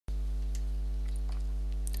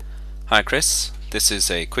Hi Chris, this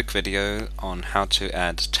is a quick video on how to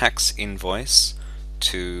add tax invoice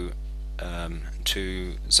to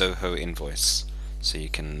Zoho invoice so you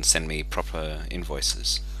can send me proper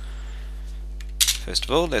invoices. First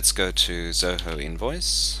of all, let's go to Zoho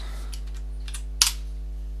invoice.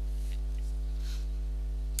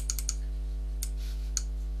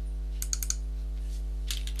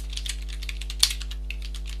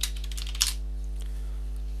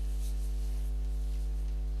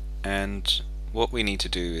 And what we need to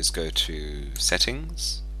do is go to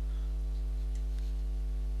Settings,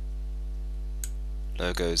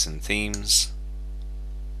 Logos and Themes,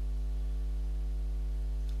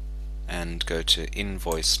 and go to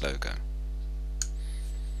Invoice Logo.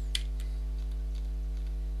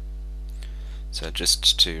 So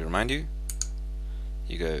just to remind you,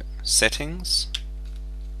 you go Settings,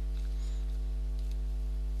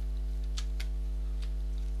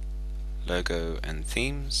 Logo and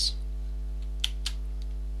Themes,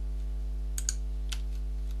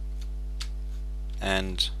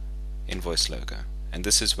 and Invoice Logo, and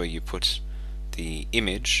this is where you put the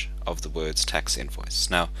image of the words tax invoice.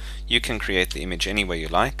 Now you can create the image any way you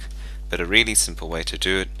like, but a really simple way to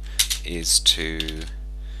do it is to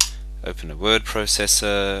open a word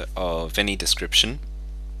processor of any description.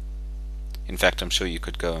 In fact, I'm sure you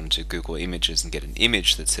could go onto Google Images and get an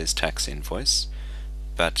image that says tax invoice,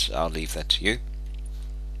 but I'll leave that to you.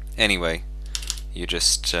 Anyway, you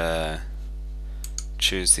just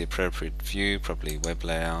choose the appropriate view, probably web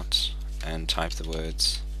layout, and type the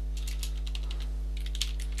words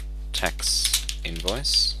tax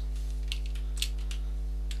invoice,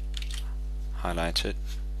 highlight it,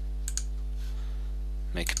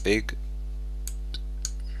 make it big,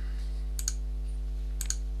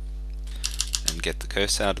 and get the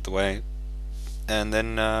cursor out of the way, and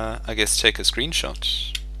then I guess take a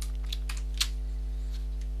screenshot.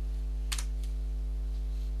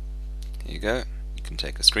 Here you go. You can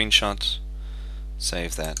take a screenshot,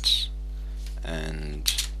 save that,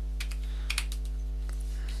 and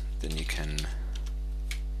then you can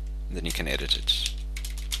edit it.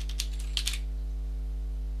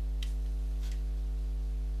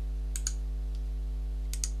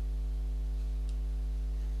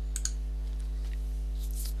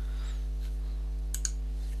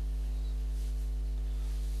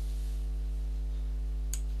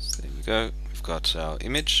 So there we go. We've got our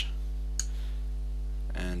image,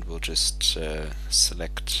 and we'll just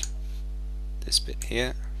select this bit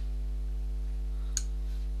here,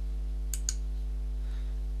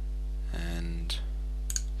 and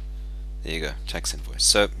there you go, tax invoice.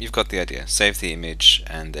 So you've got the idea. Save the image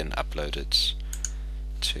and then upload it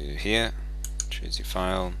to here, choose your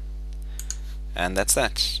file, and that's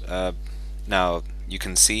that. Now you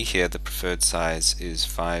can see here the preferred size is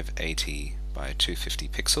 580 by 250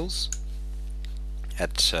 pixels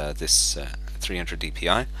at this 300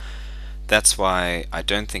 dpi. That's why I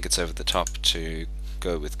don't think it's over the top to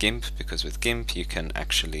go with GIMP, because with GIMP you can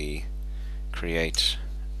actually create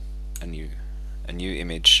a new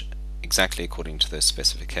image exactly according to those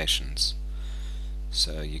specifications.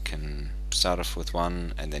 So you can start off with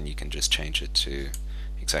one and then you can just change it to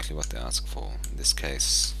exactly what they ask for. In this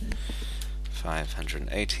case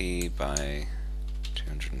 580 by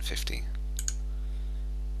 250.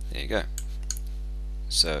 There you go.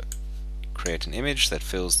 So create an image that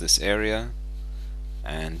fills this area,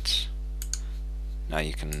 and now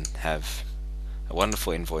you can have a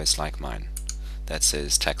wonderful invoice like mine that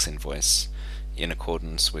says tax invoice in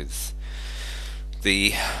accordance with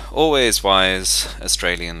the always wise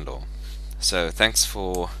Australian law. So thanks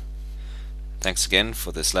again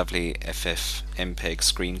for this lovely FFmpeg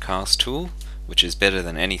screencast tool, which is better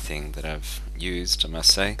than anything that I've used, I must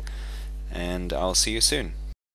say, and I'll see you soon.